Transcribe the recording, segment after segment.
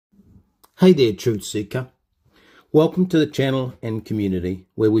Hey there, Truth Seeker. Welcome to the channel and community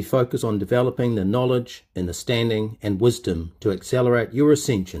where we focus on developing the knowledge, understanding and wisdom to accelerate your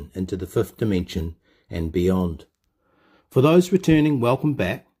ascension into the fifth dimension and beyond. For those returning, welcome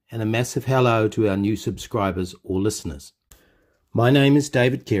back, and a massive hello to our new subscribers or listeners. My name is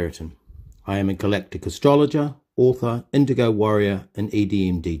David Keratin. I am a galactic astrologer, author, indigo warrior and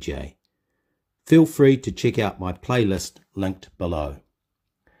EDM DJ. Feel free to check out my playlist linked below.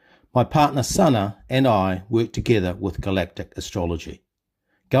 My partner Sana and I work together with Galactic Astrology.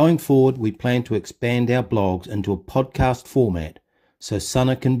 Going forward, we plan to expand our blogs into a podcast format so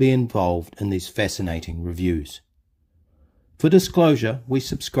Sana can be involved in these fascinating reviews. For disclosure, we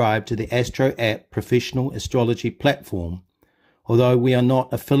subscribe to the Astro App professional astrology platform, although we are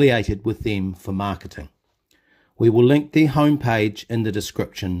not affiliated with them for marketing. We will link their homepage in the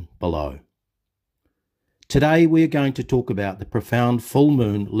description below. Today we are going to talk about the profound full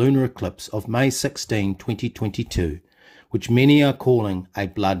moon lunar eclipse of May 16, 2022, which many are calling a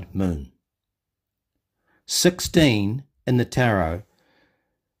blood moon. 16 in the tarot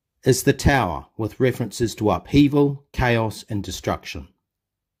is the tower with references to upheaval, chaos and destruction.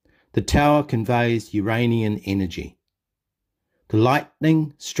 The tower conveys Uranian energy. The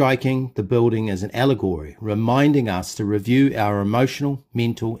lightning striking the building is an allegory, reminding us to review our emotional,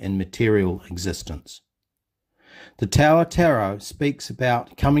 mental and material existence. The Tower Tarot speaks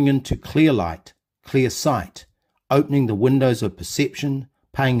about coming into clear light, clear sight, opening the windows of perception,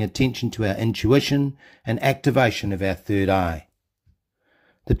 paying attention to our intuition, and activation of our third eye.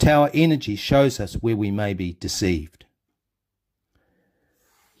 The Tower energy shows us where we may be deceived.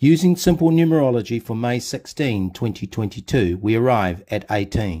 Using simple numerology for May 16, 2022, we arrive at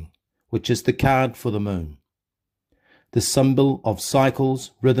 18, which is the card for the moon, the symbol of cycles,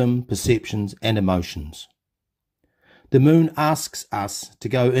 rhythm, perceptions, and emotions. The moon asks us to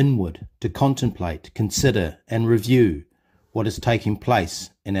go inward, to contemplate, consider and review what is taking place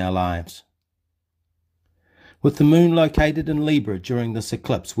in our lives. With the moon located in Libra during this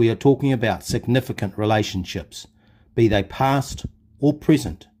eclipse, we are talking about significant relationships, be they past or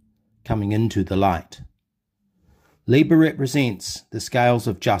present, coming into the light. Libra represents the scales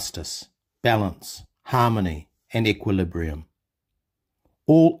of justice, balance, harmony and equilibrium.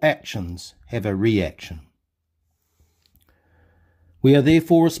 All actions have a reaction. We are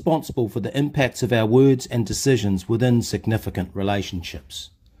therefore responsible for the impacts of our words and decisions within significant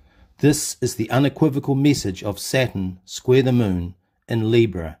relationships. This is the unequivocal message of Saturn square the moon in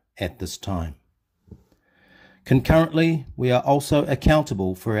Libra at this time. Concurrently, we are also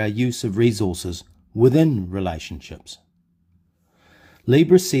accountable for our use of resources within relationships.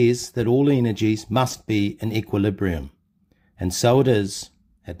 Libra says that all energies must be in equilibrium, and so it is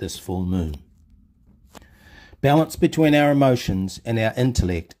at this full moon. Balance between our emotions and our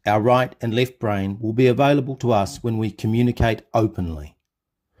intellect, our right and left brain, will be available to us when we communicate openly.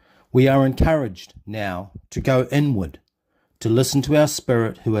 We are encouraged now to go inward, to listen to our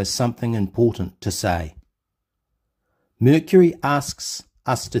spirit who has something important to say. Mercury asks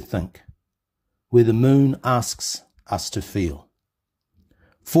us to think, where the moon asks us to feel.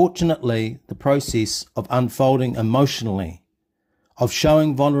 Fortunately, the process of unfolding emotionally, of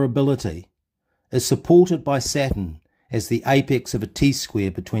showing vulnerability, is supported by Saturn as the apex of a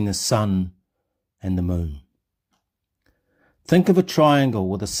T-square between the Sun and the Moon. Think of a triangle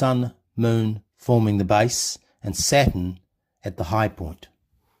with the Sun, Moon forming the base and Saturn at the high point.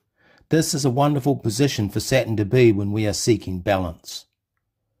 This is a wonderful position for Saturn to be when we are seeking balance.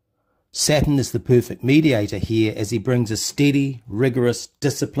 Saturn is the perfect mediator here as he brings a steady, rigorous,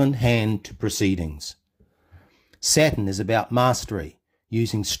 disciplined hand to proceedings. Saturn is about mastery,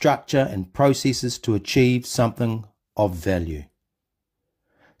 using structure and processes to achieve something of value.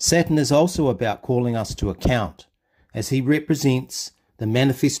 Saturn is also about calling us to account, as he represents the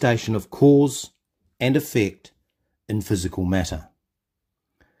manifestation of cause and effect in physical matter.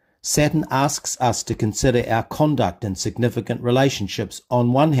 Saturn asks us to consider our conduct in significant relationships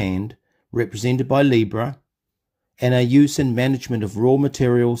on one hand, represented by Libra, and our use and management of raw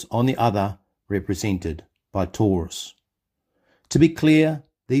materials on the other, represented by Taurus. To be clear,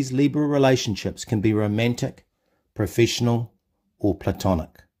 these Libra relationships can be romantic, professional, or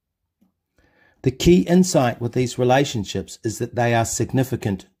platonic. The key insight with these relationships is that they are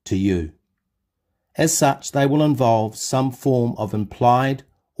significant to you. As such, they will involve some form of implied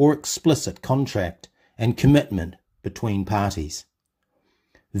or explicit contract and commitment between parties.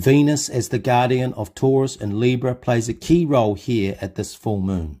 Venus, as the guardian of Taurus and Libra, plays a key role here at this full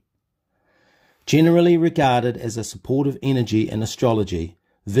moon. Generally regarded as a supportive energy in astrology,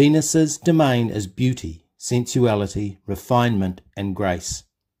 Venus's domain is beauty, sensuality, refinement, and grace.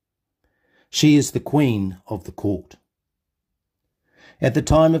 She is the queen of the court. At the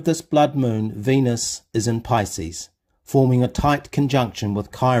time of this blood moon, Venus is in Pisces, forming a tight conjunction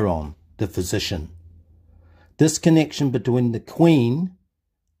with Chiron, the physician. This connection between the queen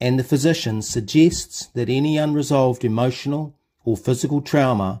and the physician suggests that any unresolved emotional or physical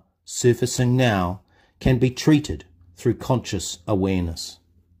trauma surfacing now can be treated through conscious awareness.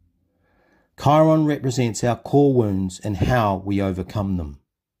 Chiron represents our core wounds and how we overcome them.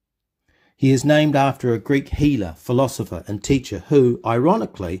 He is named after a Greek healer, philosopher and teacher who,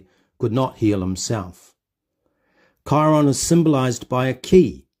 ironically, could not heal himself. Chiron is symbolized by a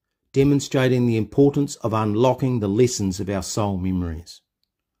key, demonstrating the importance of unlocking the lessons of our soul memories.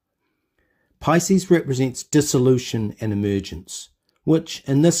 Pisces represents dissolution and emergence, which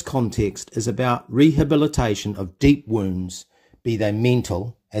in this context is about rehabilitation of deep wounds, be they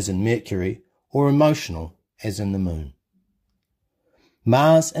mental, as in Mercury, or emotional, as in the moon.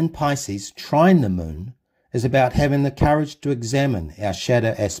 Mars in Pisces trine the moon is about having the courage to examine our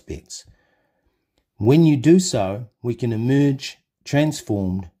shadow aspects. When you do so, we can emerge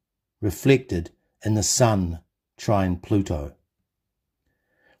transformed, reflected in the sun trine Pluto.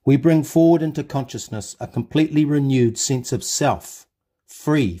 We bring forward into consciousness a completely renewed sense of self,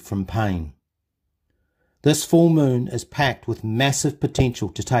 free from pain. This full moon is packed with massive potential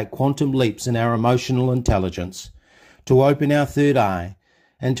to take quantum leaps in our emotional intelligence, to open our third eye,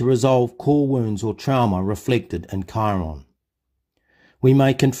 and to resolve core wounds or trauma reflected in Chiron. We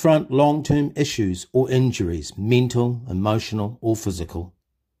may confront long-term issues or injuries, mental, emotional, or physical.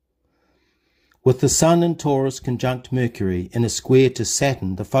 With the Sun in Taurus conjunct Mercury in a square to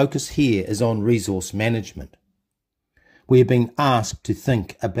Saturn, the focus here is on resource management. We have been asked to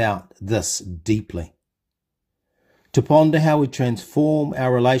think about this deeply, to ponder how we transform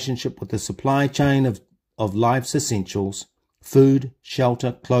our relationship with the supply chain of life's essentials, food,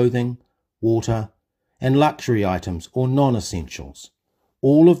 shelter, clothing, water, and luxury items or non-essentials.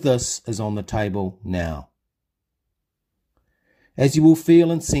 All of this is on the table now. As you will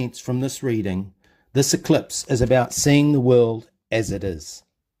feel and sense from this reading, this eclipse is about seeing the world as it is.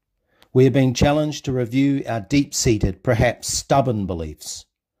 We are being challenged to review our deep-seated, perhaps stubborn beliefs,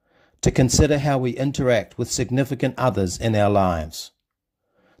 to consider how we interact with significant others in our lives.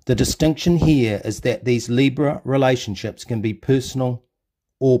 The distinction here is that these Libra relationships can be personal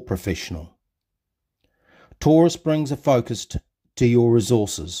or professional. Taurus brings a focus to your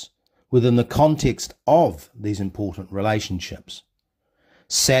resources within the context of these important relationships.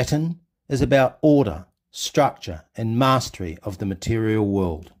 Saturn is about order, structure, and mastery of the material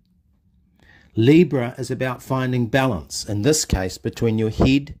world. Libra is about finding balance, in this case between your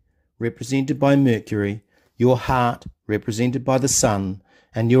head, represented by Mercury, your heart, represented by the Sun,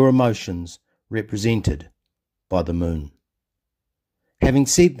 and your emotions, represented by the Moon. Having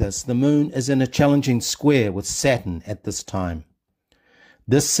said this, the Moon is in a challenging square with Saturn at this time.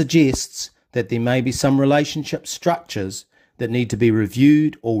 This suggests that there may be some relationship structures that need to be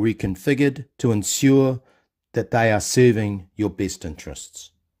reviewed or reconfigured to ensure that they are serving your best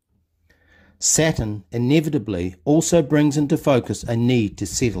interests. Saturn inevitably also brings into focus a need to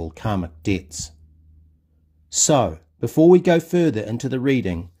settle karmic debts. So, before we go further into the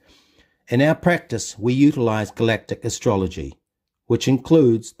reading, in our practice we utilize galactic astrology, which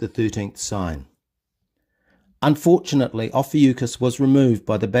includes the 13th sign. Unfortunately, Ophiuchus was removed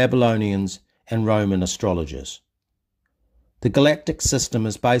by the Babylonians and Roman astrologers. The galactic system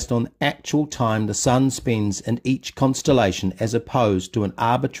is based on actual time the Sun spends in each constellation as opposed to an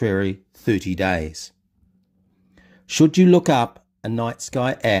arbitrary 30 days. Should you look up a night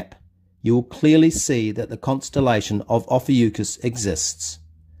sky app, you will clearly see that the constellation of Ophiuchus exists,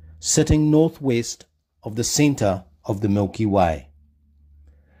 sitting northwest of the centre of the Milky Way.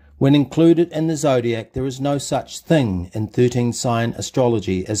 When included in the zodiac, there is no such thing in 13-sign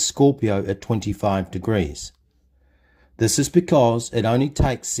astrology as Scorpio at 25 degrees. This is because it only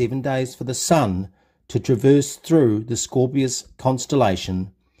takes 7 days for the Sun to traverse through the Scorpius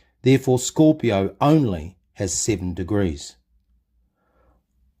constellation, therefore Scorpio only has 7 degrees.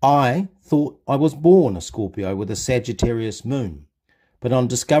 I thought I was born a Scorpio with a Sagittarius moon, but on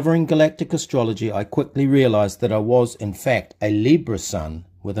discovering galactic astrology I quickly realized that I was in fact a Libra Sun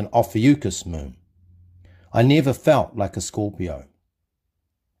with an Ophiuchus moon. I never felt like a Scorpio.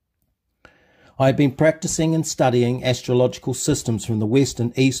 I have been practicing and studying astrological systems from the West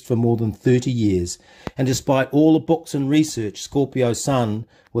and East for more than 30 years, and despite all the books and research, Scorpio Sun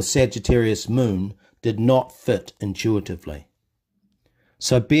with Sagittarius moon did not fit intuitively.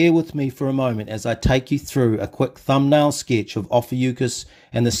 So bear with me for a moment as I take you through a quick thumbnail sketch of Ophiuchus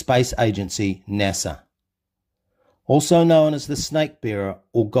and the space agency NASA. Also known as the snake bearer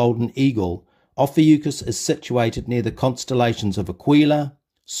or golden eagle, Ophiuchus is situated near the constellations of Aquila,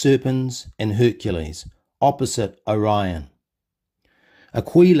 Serpens, and Hercules, opposite Orion.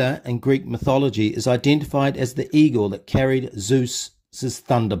 Aquila in Greek mythology is identified as the eagle that carried Zeus's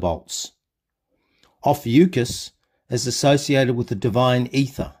thunderbolts. Ophiuchus is associated with the divine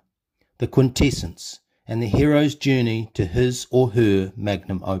ether, the quintessence, and the hero's journey to his or her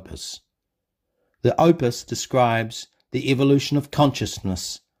magnum opus. The opus describes the evolution of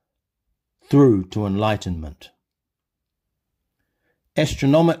consciousness through to enlightenment.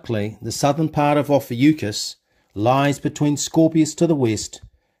 Astronomically, the southern part of Ophiuchus lies between Scorpius to the west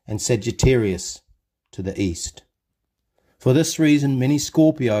and Sagittarius to the east. For this reason, many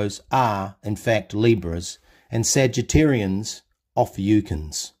Scorpios are, in fact, Libras, and Sagittarians,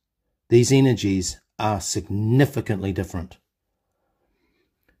 Ophiuchans. These energies are significantly different.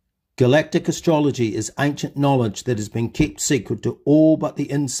 Galactic astrology is ancient knowledge that has been kept secret to all but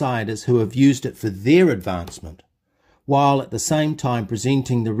the insiders who have used it for their advancement, while at the same time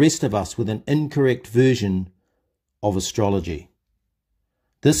presenting the rest of us with an incorrect version of astrology.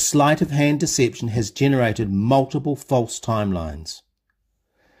 This sleight of hand deception has generated multiple false timelines.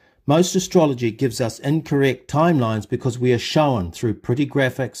 Most astrology gives us incorrect timelines because we are shown through pretty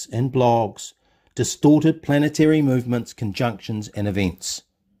graphics and blogs distorted planetary movements, conjunctions, and events.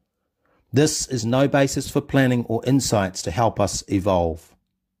 This is no basis for planning or insights to help us evolve.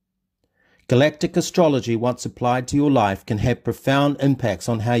 Galactic astrology, once applied to your life, can have profound impacts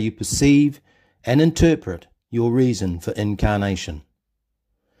on how you perceive and interpret your reason for incarnation.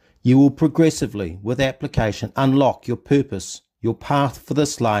 You will progressively, with application, unlock your purpose, your path for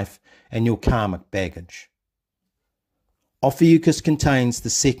this life, and your karmic baggage. Ophiuchus contains the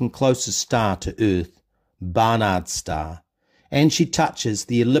second closest star to Earth, Barnard's star, and she touches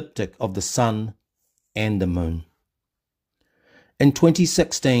the ecliptic of the Sun and the Moon. In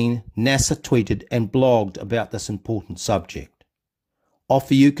 2016, NASA tweeted and blogged about this important subject.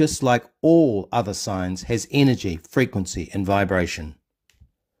 Ophiuchus, like all other signs, has energy, frequency, and vibration.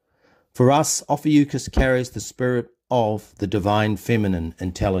 For us, Ophiuchus carries the spirit of the divine feminine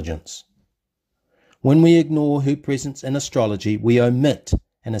intelligence. When we ignore her presence in astrology, we omit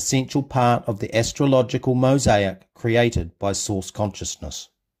an essential part of the astrological mosaic created by source consciousness.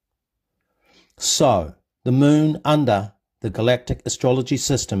 So, the moon under the galactic astrology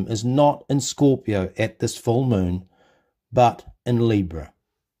system is not in Scorpio at this full moon, but in Libra.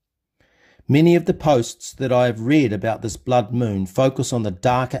 Many of the posts that I have read about this blood moon focus on the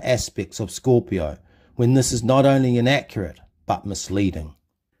darker aspects of Scorpio, when this is not only inaccurate, but misleading.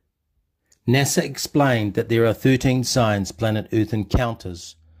 NASA explained that there are 13 signs planet Earth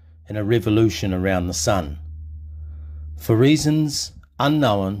encounters in a revolution around the Sun. For reasons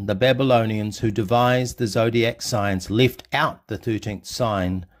unknown, the Babylonians who devised the zodiac signs left out the 13th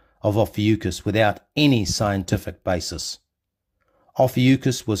sign of Ophiuchus without any scientific basis.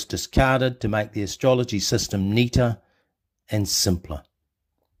 Ophiuchus was discarded to make the astrology system neater and simpler.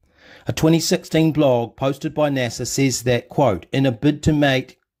 A 2016 blog posted by NASA says that, quote, in a bid to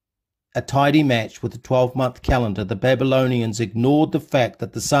make a tidy match with the 12-month calendar, the Babylonians ignored the fact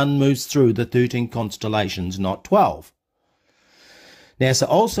that the sun moves through the 13 constellations, not 12. NASA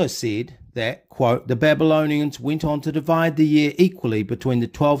also said that, quote, the Babylonians went on to divide the year equally between the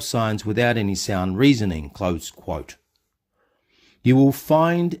 12 signs without any sound reasoning, close quote. You will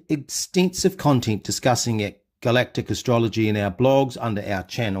find extensive content discussing galactic astrology in our blogs under our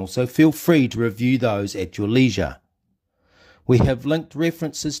channel, so feel free to review those at your leisure. We have linked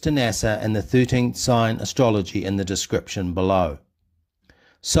references to NASA and the 13th sign astrology in the description below.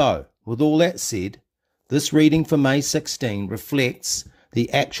 So, with all that said, this reading for May 16 reflects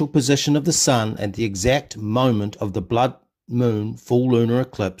the actual position of the Sun at the exact moment of the blood moon full lunar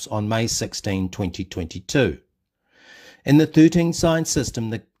eclipse on May 16, 2022. In the 13 sign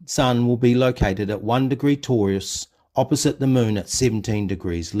system, the Sun will be located at 1 degree Taurus, opposite the Moon at 17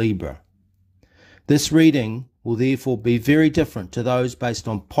 degrees Libra. This reading will therefore be very different to those based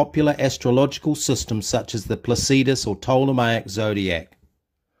on popular astrological systems such as the Placidus or Ptolemaic zodiac.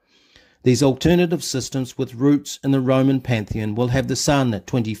 These alternative systems with roots in the Roman pantheon will have the Sun at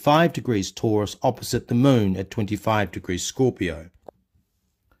 25 degrees Taurus opposite the Moon at 25 degrees Scorpio.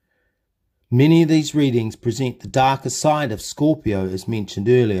 Many of these readings present the darker side of Scorpio as mentioned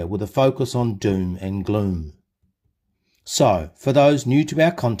earlier, with a focus on doom and gloom. So, for those new to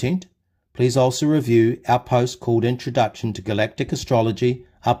our content, please also review our post called Introduction to Galactic Astrology,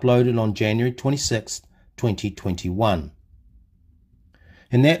 uploaded on January 26, 2021.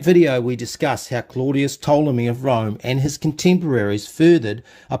 In that video, we discussed how Claudius Ptolemy of Rome and his contemporaries furthered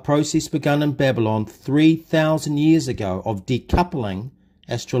a process begun in Babylon 3,000 years ago of decoupling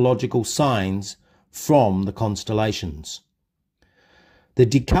astrological signs from the constellations. The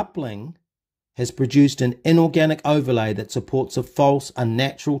decoupling has produced an inorganic overlay that supports a false,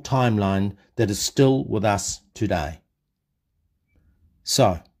 unnatural timeline that is still with us today.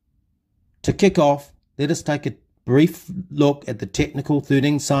 So, to kick off, let us take a brief look at the technical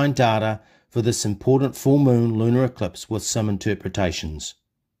 13 sign data for this important full moon lunar eclipse with some interpretations.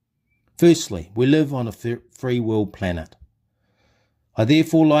 Firstly, we live on a free will planet. I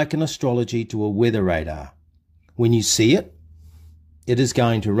therefore liken astrology to a weather radar. When you see it, it is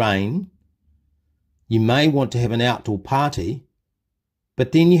going to rain. You may want to have an outdoor party,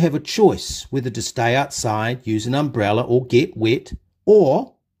 but then you have a choice whether to stay outside, use an umbrella or get wet,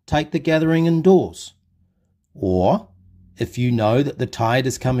 or take the gathering indoors. Or, if you know that the tide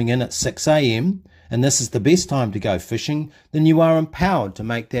is coming in at 6 a.m. and this is the best time to go fishing, then you are empowered to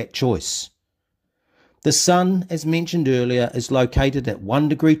make that choice. The Sun, as mentioned earlier, is located at 1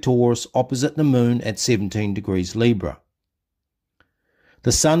 degree Taurus opposite the Moon at 17 degrees Libra.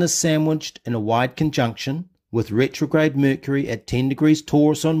 The Sun is sandwiched in a wide conjunction with retrograde Mercury at 10 degrees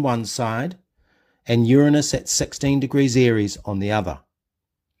Taurus on one side and Uranus at 16 degrees Aries on the other.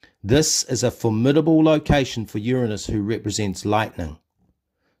 This is a formidable location for Uranus, who represents lightning.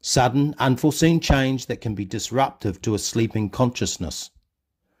 Sudden, unforeseen change that can be disruptive to a sleeping consciousness.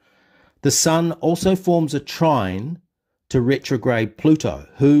 The Sun also forms a trine to retrograde Pluto,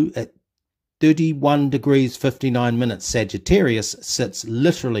 who at 31 degrees 59 minutes Sagittarius sits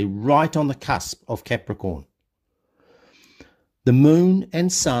literally right on the cusp of Capricorn. The Moon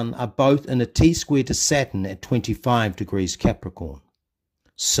and Sun are both in a T-square to Saturn at 25 degrees Capricorn.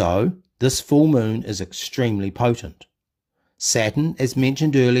 So, this full moon is extremely potent. Saturn, as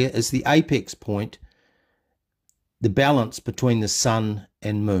mentioned earlier, is the apex point, the balance between the Sun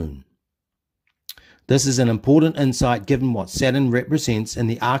and Moon. This is an important insight given what Saturn represents in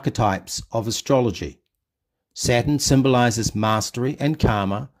the archetypes of astrology. Saturn symbolizes mastery and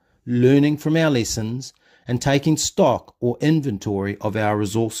karma, learning from our lessons, and taking stock or inventory of our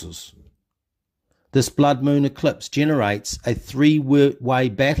resources. This blood moon eclipse generates a three-way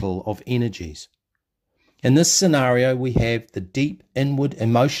battle of energies. In this scenario, we have the deep inward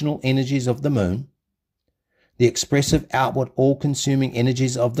emotional energies of the moon, the expressive outward all-consuming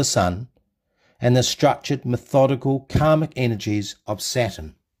energies of the Sun, and the structured, methodical, karmic energies of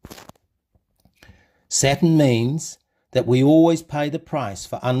Saturn. Saturn means that we always pay the price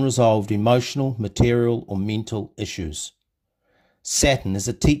for unresolved emotional, material, or mental issues. Saturn is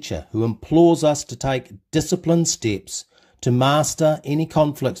a teacher who implores us to take disciplined steps to master any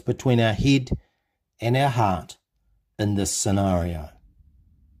conflicts between our head and our heart in this scenario.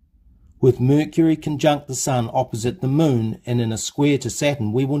 With Mercury conjunct the Sun opposite the Moon and in a square to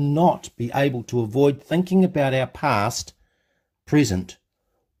Saturn, we will not be able to avoid thinking about our past, present,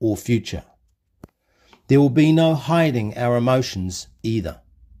 or future. There will be no hiding our emotions either.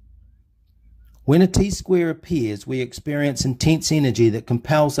 When a T-square appears, we experience intense energy that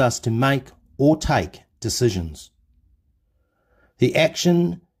compels us to make or take decisions. The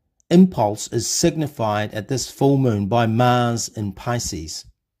action impulse is signified at this full moon by Mars in Pisces.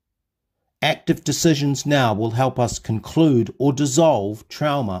 Active decisions now will help us conclude or dissolve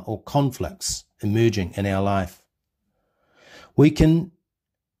trauma or conflicts emerging in our life. We can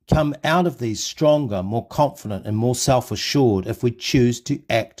come out of these stronger, more confident, and more self-assured if we choose to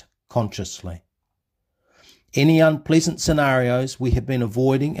act consciously. Any unpleasant scenarios we have been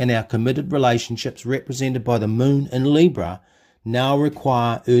avoiding in our committed relationships represented by the Moon in Libra now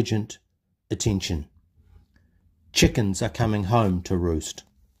require urgent attention. Chickens are coming home to roost.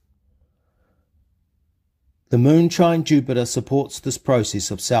 The Moon trine Jupiter supports this process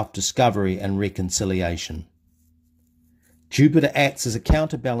of self-discovery and reconciliation. Jupiter acts as a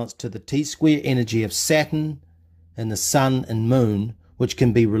counterbalance to the T-square energy of Saturn and the Sun and Moon, which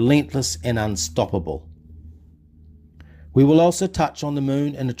can be relentless and unstoppable. We will also touch on the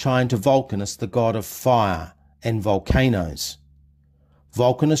Moon in a trine to Vulcanus, the god of fire and volcanoes.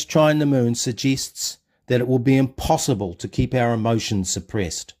 Vulcanus trine the Moon suggests that it will be impossible to keep our emotions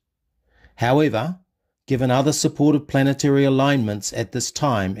suppressed. However, given other supportive planetary alignments at this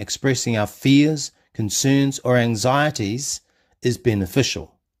time, expressing our fears, concerns, or anxieties is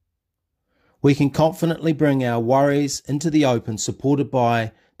beneficial. We can confidently bring our worries into the open, supported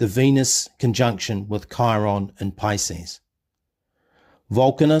by the Venus conjunction with Chiron in Pisces.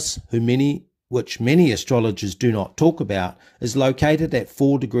 Vulcanus, which many astrologers do not talk about, is located at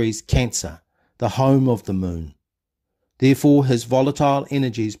 4 degrees Cancer, the home of the Moon. Therefore, his volatile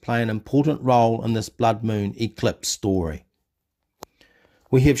energies play an important role in this blood moon eclipse story.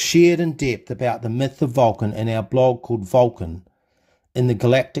 We have shared in depth about the myth of Vulcan in our blog called Vulcan in the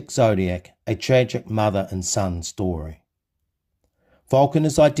Galactic Zodiac, a tragic mother and son story. Vulcan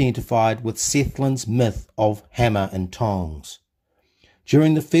is identified with Sethlin's myth of hammer and tongs.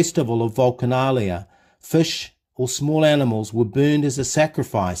 During the festival of Vulcanalia, fish or small animals were burned as a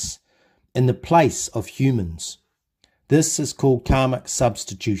sacrifice in the place of humans. This is called karmic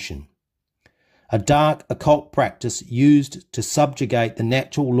substitution, a dark occult practice used to subjugate the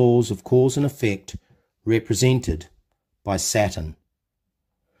natural laws of cause and effect represented by Saturn.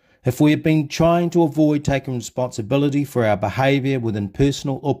 If we have been trying to avoid taking responsibility for our behaviour within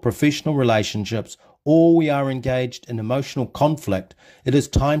personal or professional relationships, or we are engaged in emotional conflict, it is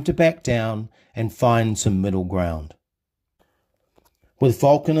time to back down and find some middle ground. With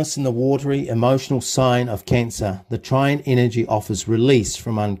Vulcanus in the watery, emotional sign of Cancer, the trine energy offers release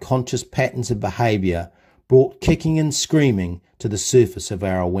from unconscious patterns of behaviour brought kicking and screaming to the surface of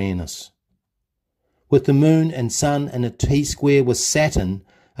our awareness. With the Moon and Sun in a T-square with Saturn,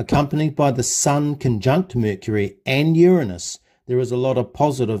 accompanied by the Sun conjunct Mercury and Uranus, there is a lot of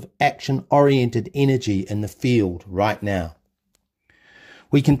positive, action-oriented energy in the field right now.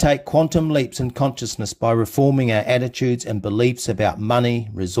 We can take quantum leaps in consciousness by reforming our attitudes and beliefs about money,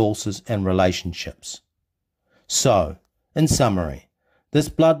 resources, and relationships. So, in summary, this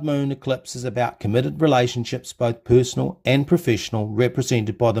blood moon eclipse is about committed relationships, both personal and professional,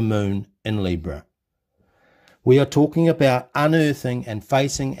 represented by the Moon in Libra. We are talking about unearthing and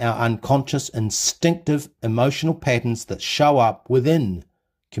facing our unconscious, instinctive, emotional patterns that show up within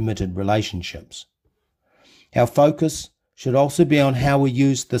committed relationships. Our focus should also be on how we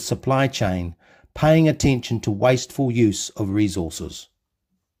use the supply chain, paying attention to wasteful use of resources.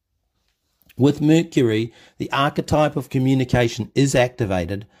 With Mercury, the archetype of communication is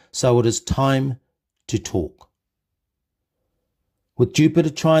activated, so it is time to talk. With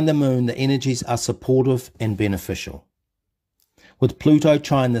Jupiter trine the Moon, the energies are supportive and beneficial. With Pluto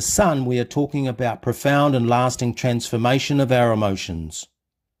trine the Sun, we are talking about profound and lasting transformation of our emotions.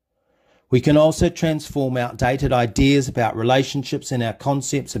 We can also transform outdated ideas about relationships and our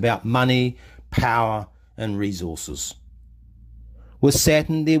concepts about money, power, and resources. With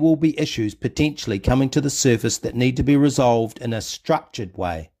Saturn, there will be issues potentially coming to the surface that need to be resolved in a structured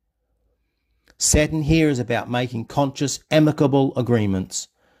way. Saturn here is about making conscious, amicable agreements,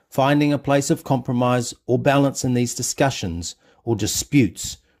 finding a place of compromise or balance in these discussions or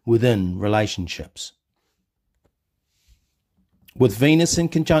disputes within relationships. With Venus in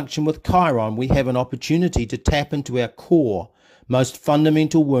conjunction with Chiron, we have an opportunity to tap into our core, most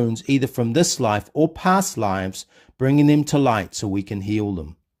fundamental wounds, either from this life or past lives, bringing them to light so we can heal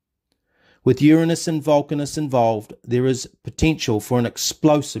them. With Uranus and Vulcanus involved, there is potential for an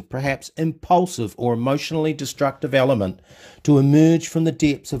explosive, perhaps impulsive or emotionally destructive element to emerge from the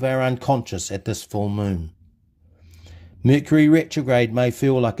depths of our unconscious at this full moon. Mercury retrograde may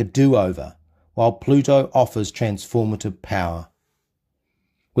feel like a do-over, while Pluto offers transformative power.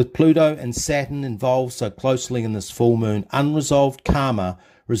 With Pluto and Saturn involved so closely in this full moon, unresolved karma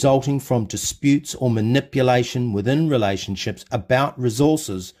resulting from disputes or manipulation within relationships about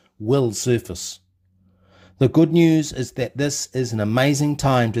resources will surface. The good news is that this is an amazing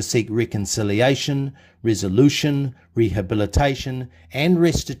time to seek reconciliation, resolution, rehabilitation, and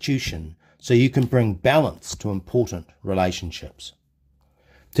restitution so you can bring balance to important relationships.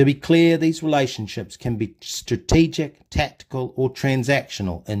 To be clear, these relationships can be strategic, tactical, or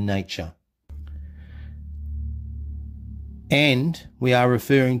transactional in nature. And we are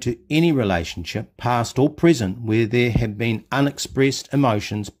referring to any relationship, past or present, where there have been unexpressed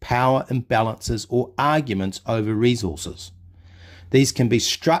emotions, power imbalances, or arguments over resources. These can be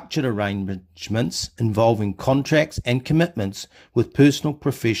structured arrangements involving contracts and commitments with personal,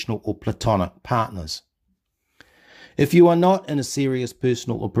 professional, or platonic partners. If you are not in a serious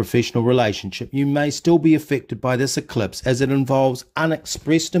personal or professional relationship, you may still be affected by this eclipse, as it involves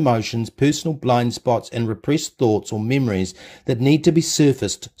unexpressed emotions, personal blind spots, and repressed thoughts or memories that need to be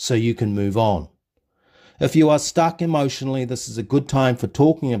surfaced so you can move on. If you are stuck emotionally, this is a good time for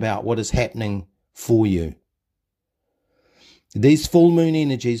talking about what is happening for you. These full moon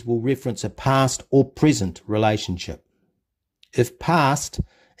energies will reference a past or present relationship. If past,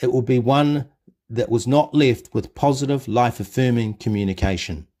 it will be one that was not left with positive, life-affirming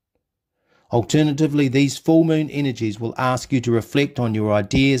communication. Alternatively, these full moon energies will ask you to reflect on your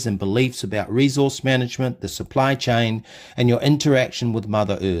ideas and beliefs about resource management, the supply chain, and your interaction with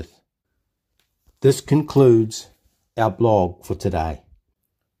Mother Earth. This concludes our blog for today.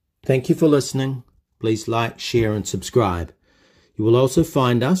 Thank you for listening. please like, share and subscribe. You will also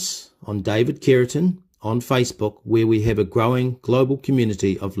find us on David Keratin on Facebook, where we have a growing global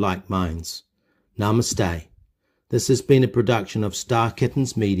community of like minds. Namaste. This has been a production of Star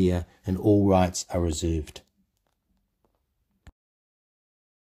Kittens Media, and all rights are reserved.